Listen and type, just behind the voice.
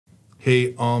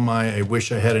Hey, all my I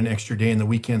wish I had an extra day in the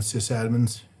weekend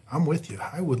sysadmins. I'm with you.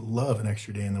 I would love an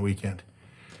extra day in the weekend.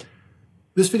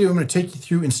 This video, I'm going to take you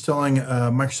through installing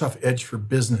Microsoft Edge for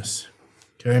Business.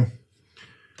 Okay.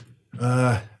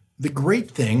 The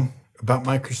great thing about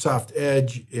Microsoft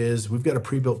Edge is we've got a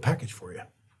pre-built package for you.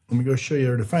 Let me go show you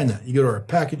where to find that. You go to our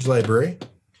package library,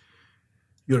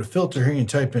 you go to filter here and you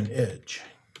type in Edge.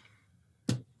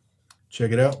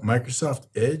 Check it out, Microsoft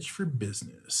Edge for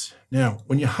Business. Now,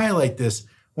 when you highlight this,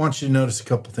 I want you to notice a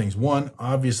couple things. One,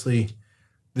 obviously,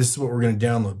 this is what we're going to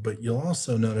download, but you'll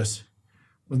also notice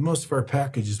with most of our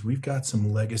packages, we've got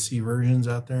some legacy versions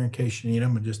out there in case you need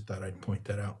them. I just thought I'd point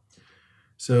that out.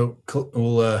 So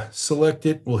we'll select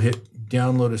it. We'll hit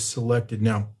download as selected.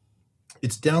 Now,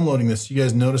 it's downloading this. You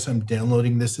guys notice I'm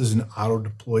downloading this as an auto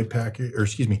deploy package, or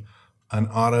excuse me, an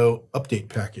auto update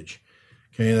package.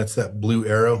 Okay, that's that blue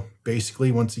arrow.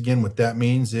 Basically, once again, what that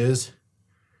means is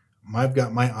I've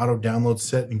got my auto download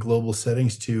set in global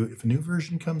settings to, if a new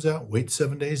version comes out, wait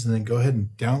 7 days and then go ahead and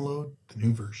download the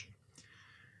new version.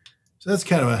 So that's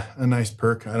kind of a nice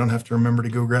perk. I don't have to remember to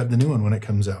go grab the new one when it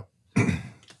comes out. All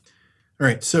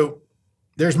right, so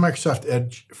there's Microsoft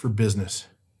Edge for Business.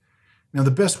 Now,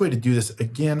 the best way to do this,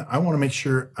 again, I want to make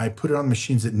sure I put it on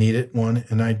machines that need it, one,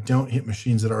 and I don't hit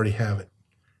machines that already have it.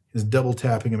 Because double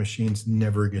tapping a machine is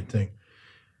never a good thing.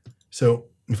 So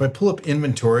if I pull up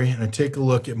inventory and I take a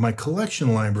look at my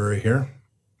collection library here,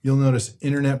 you'll notice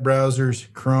internet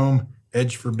browsers, Chrome,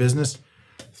 Edge for Business,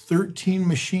 13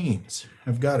 machines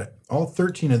have got it. All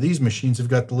 13 of these machines have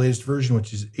got the latest version,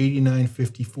 which is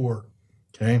 8954.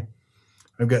 Okay.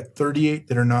 I've got 38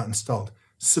 that are not installed.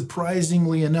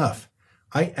 Surprisingly enough,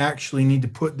 I actually need to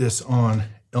put this on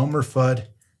Elmer Fudd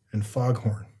and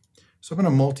Foghorn. So I'm going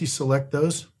to multi-select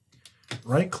those,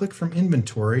 right-click from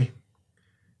inventory,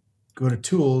 go to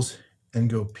Tools, and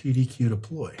go PDQ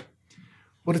Deploy.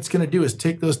 What it's going to do is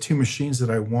take those two machines that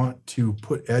I want to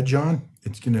put Edge on.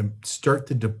 It's going to start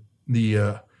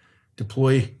the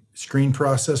deploy screen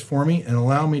process for me and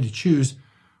allow me to choose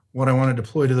what I want to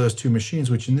deploy to those two machines,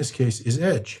 which in this case is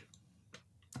Edge.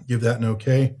 Give that an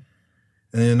OK.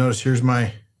 And then notice here's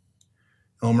my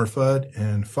Elmer Fudd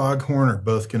and Foghorn are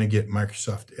both going to get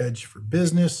Microsoft Edge for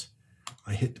Business.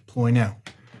 I hit deploy now.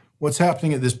 What's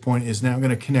happening at this point is now I'm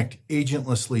going to connect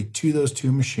agentlessly to those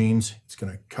two machines. It's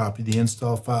going to copy the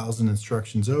install files and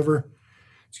instructions over.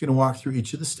 It's going to walk through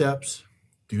each of the steps,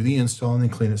 do the install, and then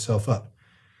clean itself up.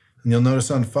 And you'll notice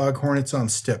on Foghorn, it's on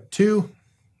step 2.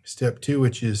 Step 2,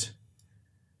 which is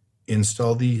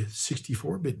install the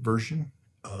 64-bit version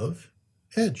of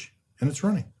Edge. And it's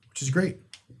running, which is great.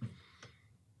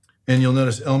 And you'll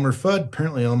notice Elmer Fudd,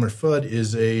 apparently Elmer Fudd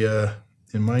is a,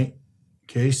 in my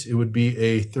case, it would be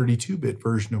a 32-bit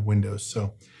version of Windows.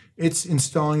 So it's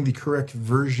installing the correct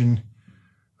version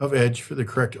of Edge for the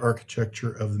correct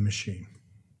architecture of the machine.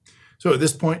 So at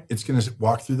this point, it's going to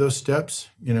walk through those steps,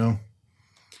 you know,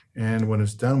 and when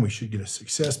it's done, we should get a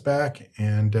success back.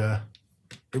 And it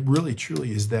really,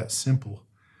 truly is that simple.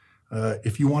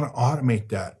 If you want to automate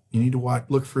that, you need to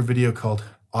look for a video called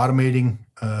Automating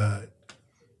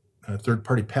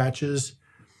Third-Party Patches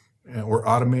or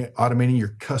automating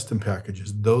your custom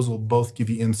packages. Those will both give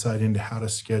you insight into how to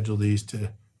schedule these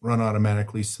to run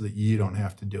automatically so that you don't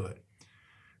have to do it.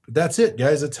 But that's it,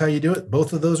 guys. That's how you do it.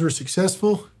 Both of those were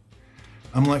successful.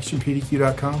 I'm Lex from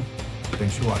pdq.com.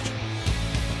 Thanks for watching.